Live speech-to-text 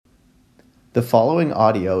The following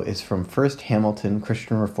audio is from First Hamilton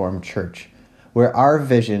Christian Reformed Church, where our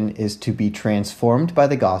vision is to be transformed by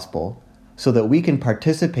the gospel so that we can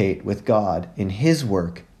participate with God in His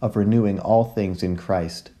work of renewing all things in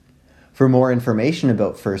Christ. For more information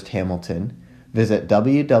about First Hamilton, visit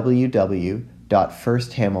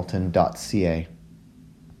www.firsthamilton.ca.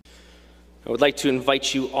 I would like to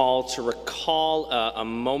invite you all to recall a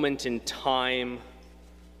moment in time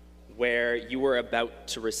where you were about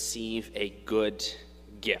to receive a good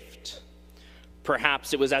gift.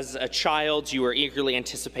 Perhaps it was as a child you were eagerly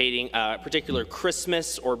anticipating a particular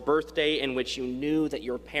Christmas or birthday in which you knew that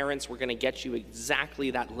your parents were going to get you exactly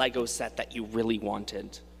that Lego set that you really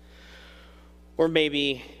wanted. Or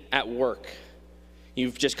maybe at work,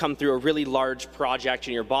 you've just come through a really large project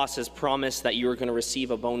and your boss has promised that you are going to receive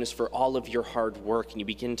a bonus for all of your hard work, and you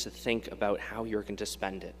begin to think about how you're going to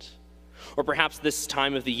spend it. Or perhaps this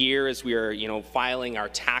time of the year as we are, filing our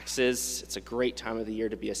taxes, it's a great time of the year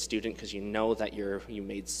to be a student because you know that you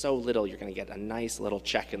made so little, you're going to get a nice little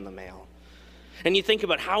check in the mail. And you think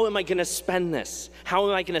about, how am I going to spend this? How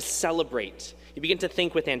am I going to celebrate? You begin to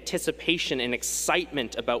think with anticipation and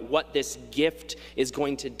excitement about what this gift is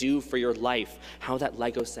going to do for your life, how that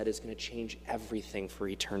Lego set is going to change everything for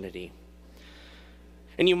eternity.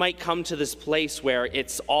 And you might come to this place where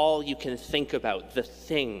it's all you can think about, the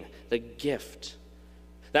thing, the gift.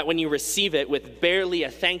 That when you receive it with barely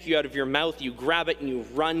a thank you out of your mouth, you grab it and you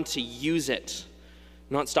run to use it,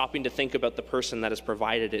 not stopping to think about the person that has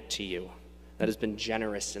provided it to you, that has been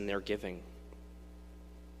generous in their giving.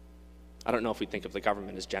 I don't know if we think of the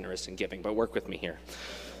government as generous in giving, but work with me here.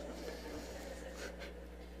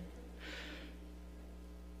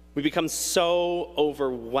 We become so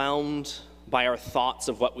overwhelmed by our thoughts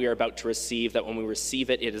of what we are about to receive that when we receive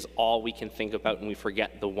it, it is all we can think about and we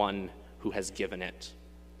forget the one who has given it.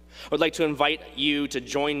 I would like to invite you to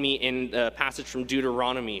join me in a passage from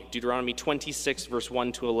Deuteronomy 26, verse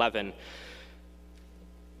 1 to 11.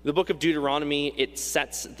 The book of Deuteronomy, it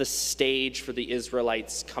sets the stage for the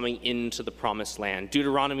Israelites coming into the promised land.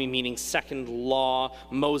 Deuteronomy meaning second law.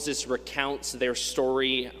 Moses recounts their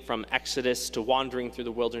story from Exodus to wandering through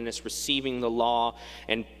the wilderness, receiving the law,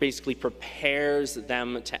 and basically prepares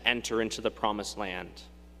them to enter into the promised land.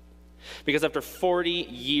 Because after 40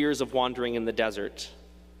 years of wandering in the desert,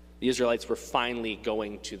 the Israelites were finally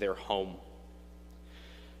going to their home.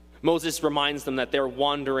 Moses reminds them that their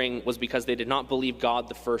wandering was because they did not believe God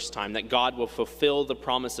the first time, that God will fulfill the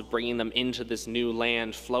promise of bringing them into this new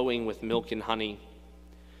land flowing with milk and honey.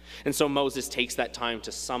 And so Moses takes that time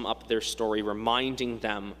to sum up their story, reminding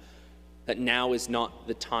them that now is not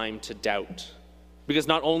the time to doubt. Because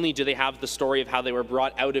not only do they have the story of how they were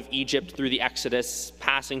brought out of Egypt through the Exodus,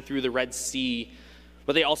 passing through the Red Sea,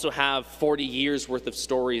 but they also have 40 years worth of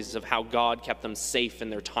stories of how God kept them safe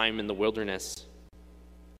in their time in the wilderness.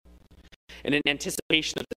 And in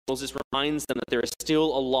anticipation of this, Moses reminds them that there is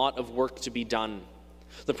still a lot of work to be done.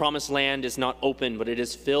 The promised land is not open, but it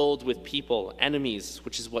is filled with people, enemies,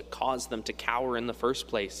 which is what caused them to cower in the first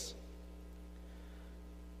place.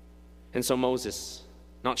 And so Moses,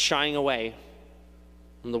 not shying away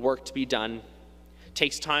from the work to be done,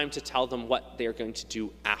 takes time to tell them what they are going to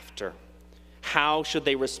do after. How should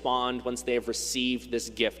they respond once they have received this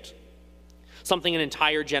gift? Something an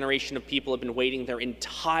entire generation of people have been waiting their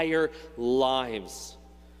entire lives.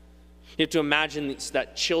 You have to imagine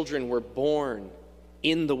that children were born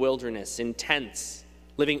in the wilderness, in tents,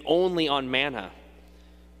 living only on manna.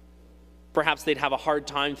 Perhaps they'd have a hard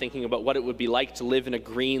time thinking about what it would be like to live in a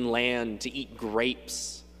green land, to eat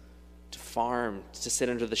grapes, to farm, to sit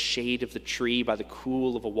under the shade of the tree by the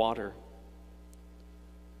cool of a water.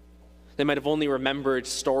 They might have only remembered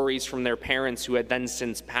stories from their parents who had then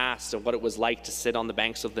since passed of what it was like to sit on the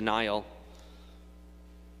banks of the Nile,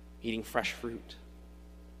 eating fresh fruit.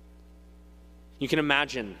 You can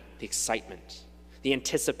imagine the excitement, the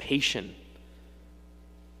anticipation.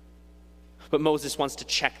 But Moses wants to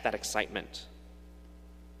check that excitement,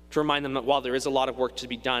 to remind them that while there is a lot of work to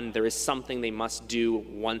be done, there is something they must do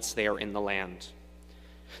once they are in the land.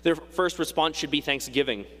 Their first response should be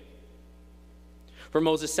thanksgiving. For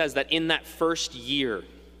Moses says that in that first year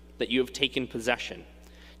that you have taken possession,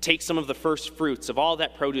 take some of the first fruits of all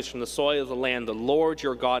that produce from the soil of the land the Lord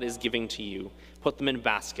your God is giving to you. Put them in a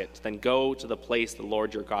basket, then go to the place the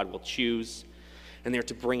Lord your God will choose, and they're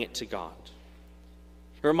to bring it to God.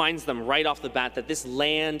 It reminds them right off the bat that this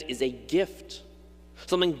land is a gift,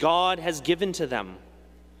 something God has given to them.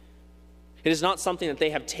 It is not something that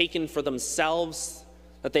they have taken for themselves,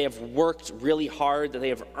 that they have worked really hard, that they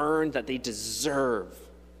have earned, that they deserve.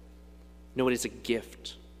 No, it is a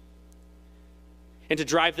gift. And to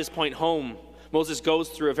drive this point home, Moses goes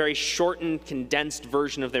through a very shortened, condensed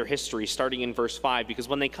version of their history, starting in verse 5, because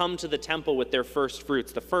when they come to the temple with their first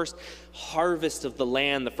fruits, the first harvest of the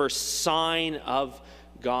land, the first sign of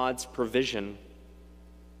God's provision,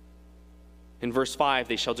 in verse 5,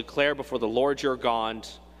 they shall declare before the Lord your God,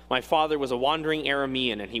 my father was a wandering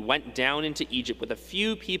Aramean, and he went down into Egypt with a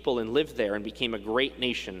few people and lived there and became a great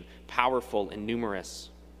nation, powerful and numerous.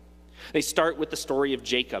 They start with the story of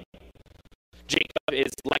Jacob. Jacob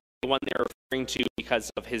is like the one they're referring to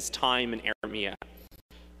because of his time in Aramea.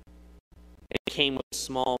 And he came with a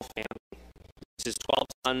small family. His 12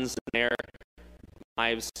 sons and their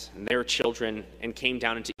wives and their children, and came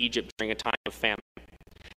down into Egypt during a time of famine.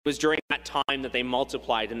 It was during that time that they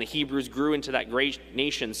multiplied, and the Hebrews grew into that great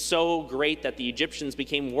nation, so great that the Egyptians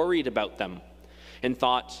became worried about them and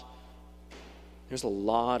thought, there's a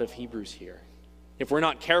lot of Hebrews here. If we're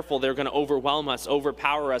not careful, they're going to overwhelm us,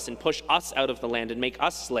 overpower us, and push us out of the land and make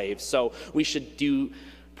us slaves. So we should do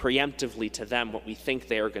preemptively to them what we think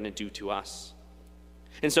they are going to do to us.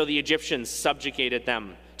 And so the Egyptians subjugated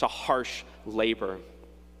them to harsh labor.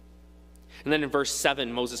 And then in verse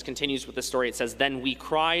 7, Moses continues with the story. It says, then we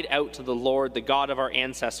cried out to the Lord, the God of our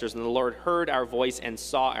ancestors, and the Lord heard our voice and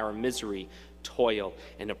saw our misery, toil,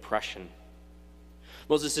 and oppression.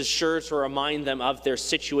 Moses is sure to remind them of their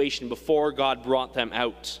situation before God brought them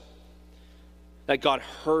out. That God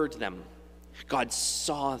heard them. God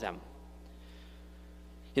saw them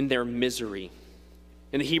in their misery.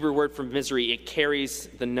 In the Hebrew word for misery, it carries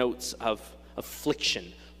the notes of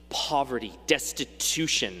affliction, poverty,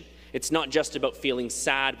 destitution. It's not just about feeling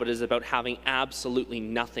sad, but it is about having absolutely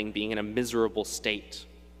nothing, being in a miserable state.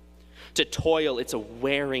 To toil, it's a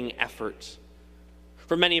wearing effort.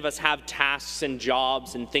 For many of us have tasks and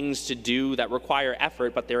jobs and things to do that require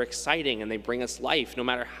effort, but they're exciting and they bring us life, no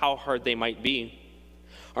matter how hard they might be.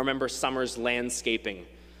 I remember summer's landscaping.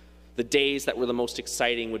 The days that were the most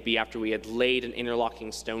exciting would be after we had laid an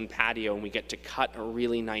interlocking stone patio and we get to cut a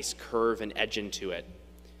really nice curve and edge into it.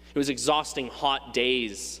 It was exhausting, hot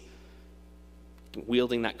days,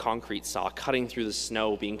 wielding that concrete saw, cutting through the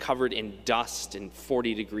snow, being covered in dust and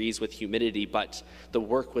 40 degrees with humidity, but the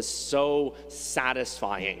work was so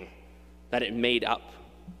satisfying that it made up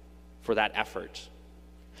for that effort.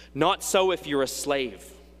 Not so if you're a slave.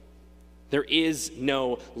 There is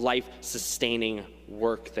no life-sustaining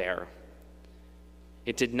work there.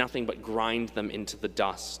 It did nothing but grind them into the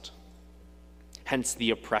dust. Hence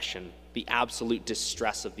the oppression, the absolute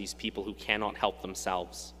distress of these people who cannot help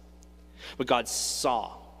themselves. But God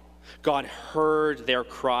saw, God heard their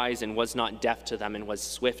cries and was not deaf to them and was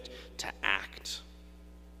swift to act.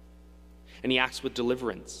 And he acts with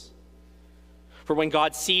deliverance. For when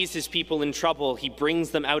God sees his people in trouble, he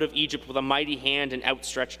brings them out of Egypt with a mighty hand and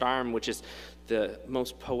outstretched arm, which is the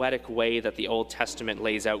most poetic way that the Old Testament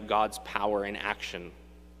lays out God's power in action.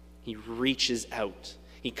 He reaches out.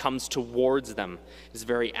 He comes towards them. It's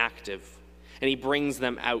very active. And he brings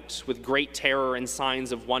them out with great terror and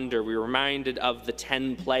signs of wonder. We're reminded of the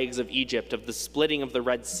 10 plagues of Egypt, of the splitting of the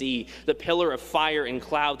Red Sea, the pillar of fire and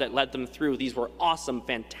cloud that led them through. These were awesome,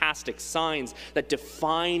 fantastic signs that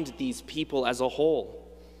defined these people as a whole.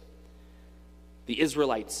 The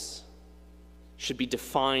Israelites should be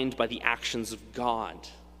defined by the actions of God,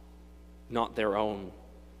 not their own.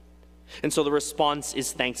 And so the response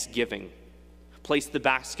is thanksgiving. Place the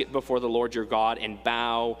basket before the Lord your God and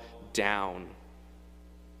bow down.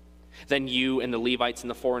 Then you and the Levites and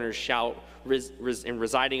the foreigners shall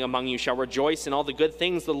residing among you shall rejoice in all the good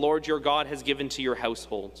things the Lord your God has given to your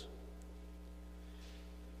household.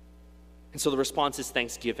 And so the response is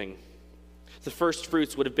thanksgiving. The first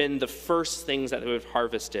fruits would have been the first things that they would have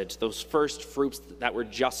harvested, those first fruits that were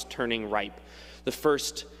just turning ripe, the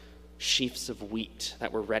first sheaves of wheat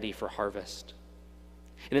that were ready for harvest.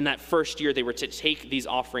 And in that first year, they were to take these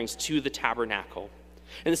offerings to the tabernacle.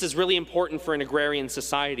 And this is really important for an agrarian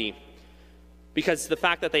society because the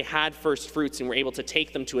fact that they had first fruits and were able to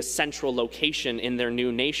take them to a central location in their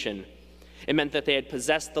new nation, it meant that they had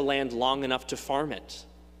possessed the land long enough to farm it.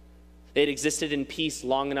 They had existed in peace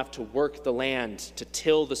long enough to work the land, to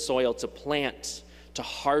till the soil, to plant, to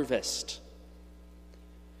harvest.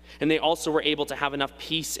 And they also were able to have enough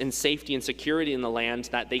peace and safety and security in the land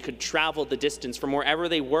that they could travel the distance from wherever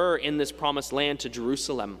they were in this promised land to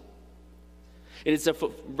Jerusalem. It is a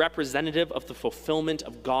representative of the fulfillment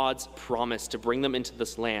of God's promise to bring them into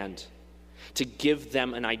this land, to give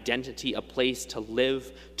them an identity, a place to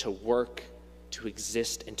live, to work, to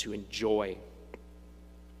exist, and to enjoy.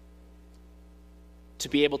 To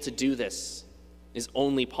be able to do this is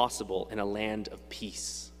only possible in a land of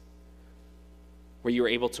peace, where you are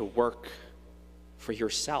able to work for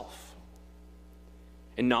yourself.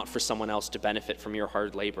 and not for someone else to benefit from your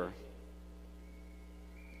hard labor.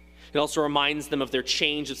 It also reminds them of their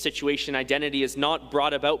change of situation. Identity is not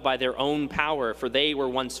brought about by their own power, for they were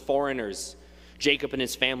once foreigners. Jacob and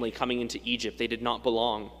his family coming into Egypt, they did not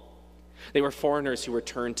belong. They were foreigners who were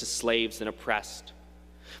turned to slaves and oppressed.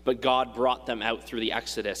 But God brought them out through the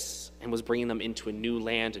Exodus and was bringing them into a new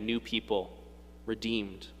land, a new people,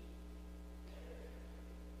 redeemed.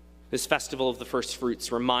 This festival of the first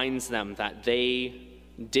fruits reminds them that they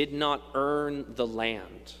did not earn the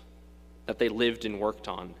land that they lived and worked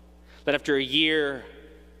on. That after a year,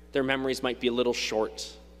 their memories might be a little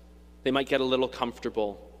short. They might get a little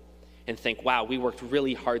comfortable and think, wow, we worked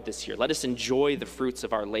really hard this year. Let us enjoy the fruits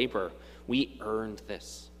of our labor. We earned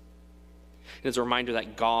this. And it's a reminder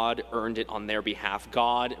that God earned it on their behalf.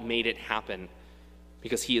 God made it happen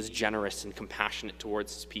because he is generous and compassionate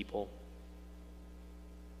towards his people.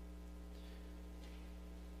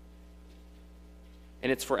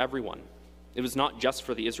 And it's for everyone. It was not just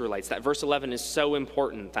for the Israelites. That verse 11 is so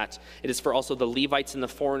important that it is for also the Levites and the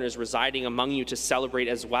foreigners residing among you to celebrate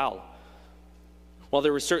as well. While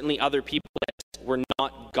there were certainly other people that were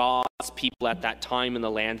not God's people at that time in the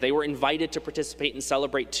land, they were invited to participate and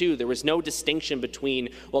celebrate too. There was no distinction between,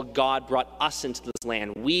 well, God brought us into this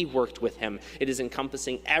land. We worked with him. It is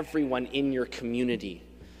encompassing everyone in your community.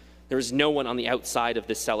 There is no one on the outside of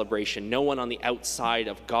this celebration, no one on the outside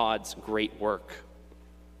of God's great work.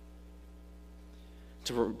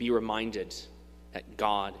 To be reminded that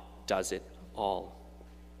God does it all.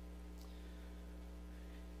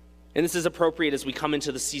 And this is appropriate as we come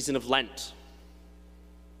into the season of Lent,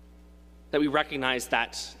 that we recognize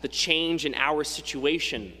that the change in our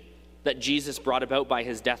situation that Jesus brought about by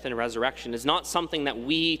his death and resurrection is not something that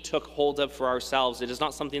we took hold of for ourselves. It is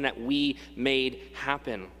not something that we made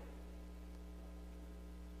happen.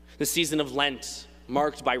 The season of Lent,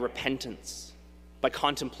 marked by repentance, by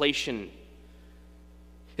contemplation,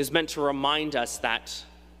 is meant to remind us that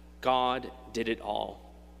God did it all.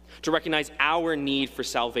 To recognize our need for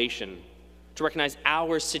salvation, to recognize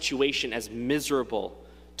our situation as miserable,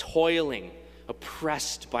 toiling,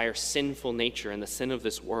 oppressed by our sinful nature and the sin of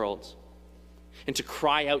this world, and to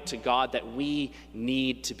cry out to God that we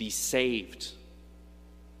need to be saved.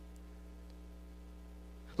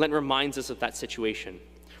 Lent reminds us of that situation,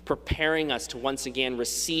 preparing us to once again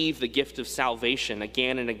receive the gift of salvation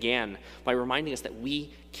again and again by reminding us that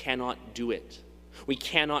we cannot do it. We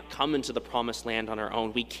cannot come into the promised land on our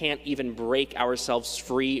own. We can't even break ourselves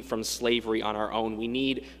free from slavery on our own. We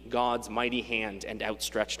need God's mighty hand and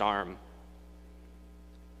outstretched arm.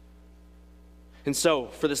 And so,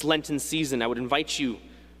 for this Lenten season, I would invite you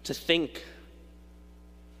to think,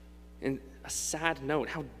 in a sad note,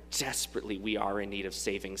 how desperately we are in need of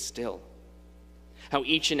saving still. How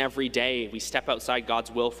each and every day we step outside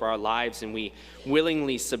God's will for our lives and we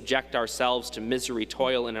willingly subject ourselves to misery,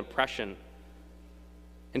 toil, and oppression.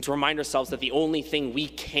 And to remind ourselves that the only thing we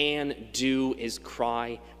can do is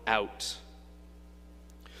cry out.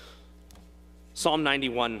 Psalm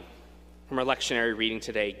 91, from our lectionary reading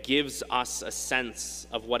today, gives us a sense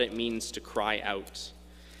of what it means to cry out.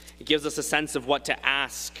 It gives us a sense of what to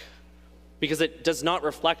ask, because it does not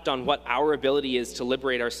reflect on what our ability is to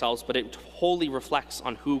liberate ourselves, but it wholly reflects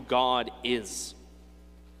on who God is.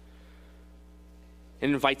 It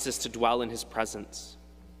invites us to dwell in his presence.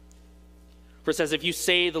 For it says, if you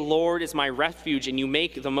say, the Lord is my refuge, and you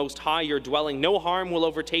make the Most High your dwelling, no harm will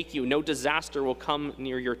overtake you, no disaster will come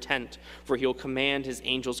near your tent, for he will command his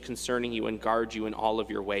angels concerning you and guard you in all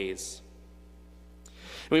of your ways.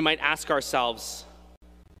 And we might ask ourselves,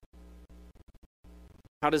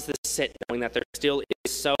 how does this sit, knowing that there still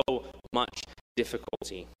is so much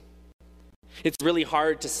difficulty? It's really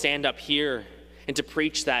hard to stand up here and to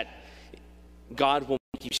preach that God will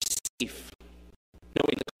make you safe,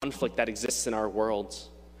 knowing the conflict that exists in our world,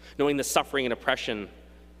 knowing the suffering and oppression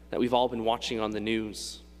that we've all been watching on the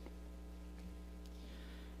news.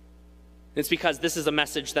 It's because this is a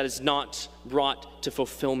message that is not brought to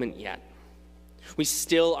fulfillment yet. We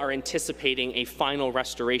still are anticipating a final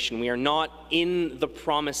restoration. We are not in the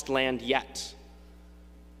promised land yet.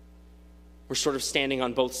 We're sort of standing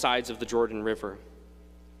on both sides of the Jordan River.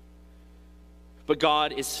 But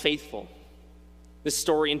God is faithful. This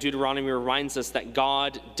story in Deuteronomy reminds us that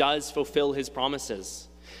God does fulfill his promises.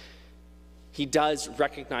 He does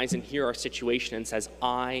recognize and hear our situation and says,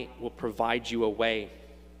 I will provide you a way.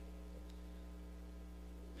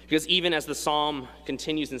 Because even as the psalm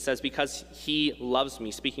continues and says, because he loves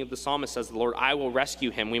me, speaking of the psalmist, says the Lord, I will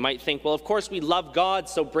rescue him. We might think, well, of course we love God,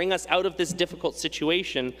 so bring us out of this difficult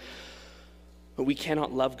situation. But we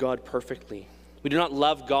cannot love God perfectly. We do not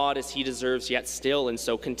love God as he deserves yet still, and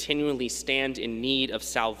so continually stand in need of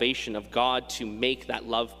salvation, of God to make that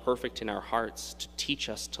love perfect in our hearts, to teach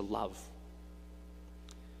us to love.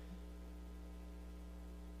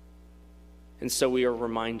 And so we are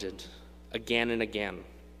reminded again and again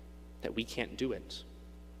that we can't do it.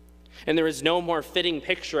 And there is no more fitting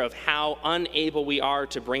picture of how unable we are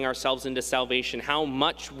to bring ourselves into salvation, how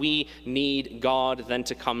much we need God than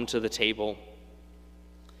to come to the table.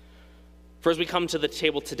 For as we come to the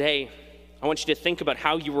table today, I want you to think about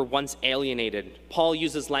how you were once alienated. Paul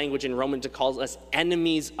uses language in Romans to call us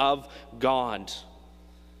enemies of God,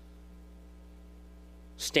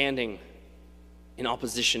 standing in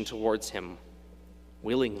opposition towards him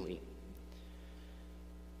willingly.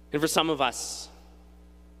 And for some of us,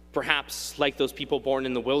 perhaps like those people born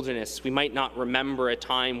in the wilderness, we might not remember a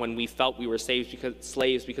time when we felt we were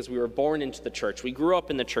slaves because we were born into the church. We grew up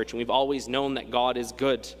in the church and we've always known that God is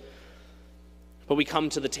good. But we come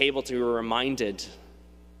to the table to be reminded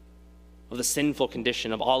of the sinful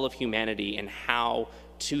condition of all of humanity and how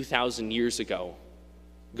 2,000 years ago,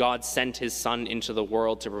 God sent his Son into the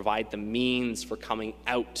world to provide the means for coming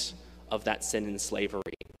out of that sin and slavery.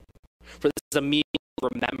 For this is a meal of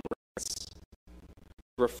remembrance,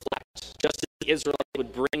 reflect. Just as the Israelites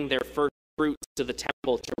would bring their first fruits to the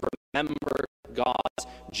temple to remember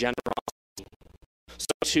God's generosity, so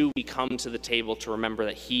too we come to the table to remember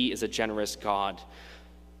that he is a generous God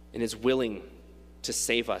and is willing to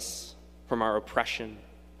save us from our oppression,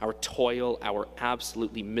 our toil, our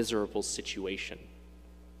absolutely miserable situation.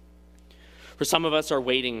 For some of us are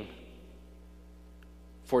waiting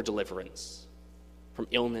for deliverance from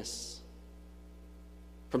illness,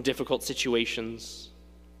 from difficult situations,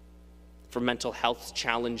 from mental health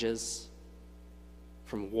challenges,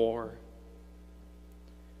 from war.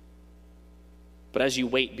 But as you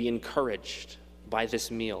wait, be encouraged by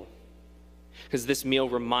this meal, because this meal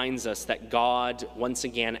reminds us that God once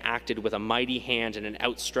again acted with a mighty hand and an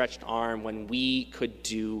outstretched arm when we could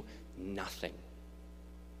do nothing.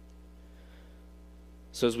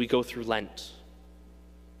 So as we go through Lent,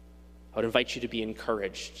 I would invite you to be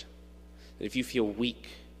encouraged that if you feel weak,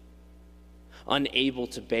 unable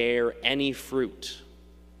to bear any fruit,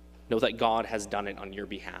 know that God has done it on your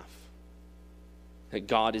behalf. That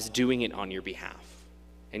God is doing it on your behalf,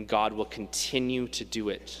 and God will continue to do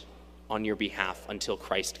it on your behalf until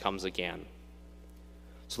Christ comes again.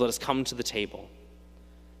 So let us come to the table,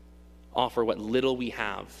 offer what little we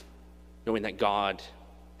have, knowing that God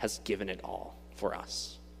has given it all for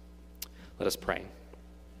us. Let us pray.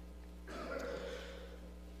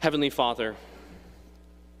 Heavenly Father,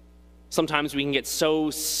 sometimes we can get so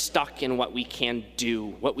stuck in what we can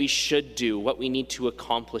do, what we should do, what we need to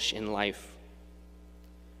accomplish in life.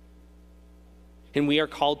 And we are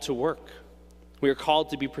called to work. We are called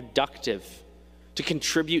to be productive, to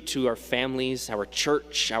contribute to our families, our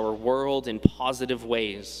church, our world in positive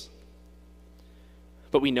ways.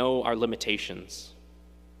 But we know our limitations.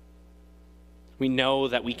 We know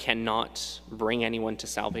that we cannot bring anyone to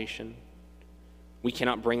salvation. We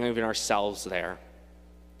cannot bring even ourselves there.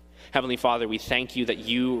 Heavenly Father, we thank you that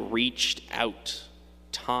you reached out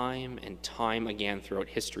time and time again throughout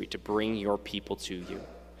history to bring your people to you,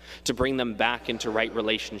 to bring them back into right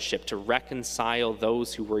relationship, to reconcile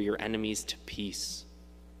those who were your enemies to peace.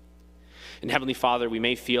 And Heavenly Father, we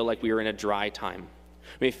may feel like we are in a dry time.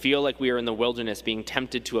 We may feel like we are in the wilderness being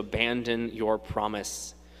tempted to abandon your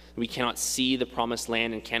promise. We cannot see the promised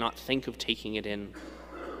land and cannot think of taking it in.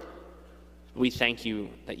 We thank you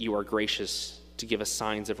that you are gracious to give us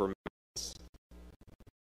signs of remembrance.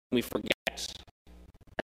 We forget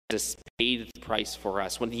that Jesus paid the price for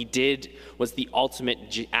us. What he did was the ultimate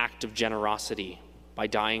act of generosity by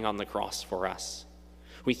dying on the cross for us.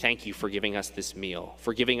 We thank you for giving us this meal,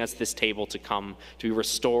 for giving us this table to come, to be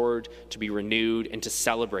restored, to be renewed, and to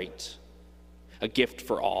celebrate. A gift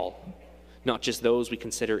for all, not just those we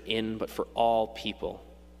consider in, but for all people.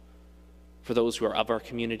 For those who are of our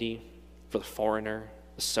community, for the foreigner,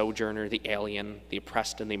 the sojourner, the alien, the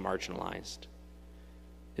oppressed, and the marginalized.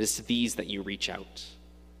 It is to these that you reach out.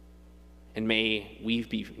 And may we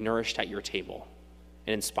be nourished at your table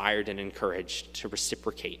and inspired and encouraged to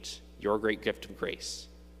reciprocate your great gift of grace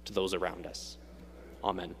to those around us.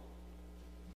 Amen.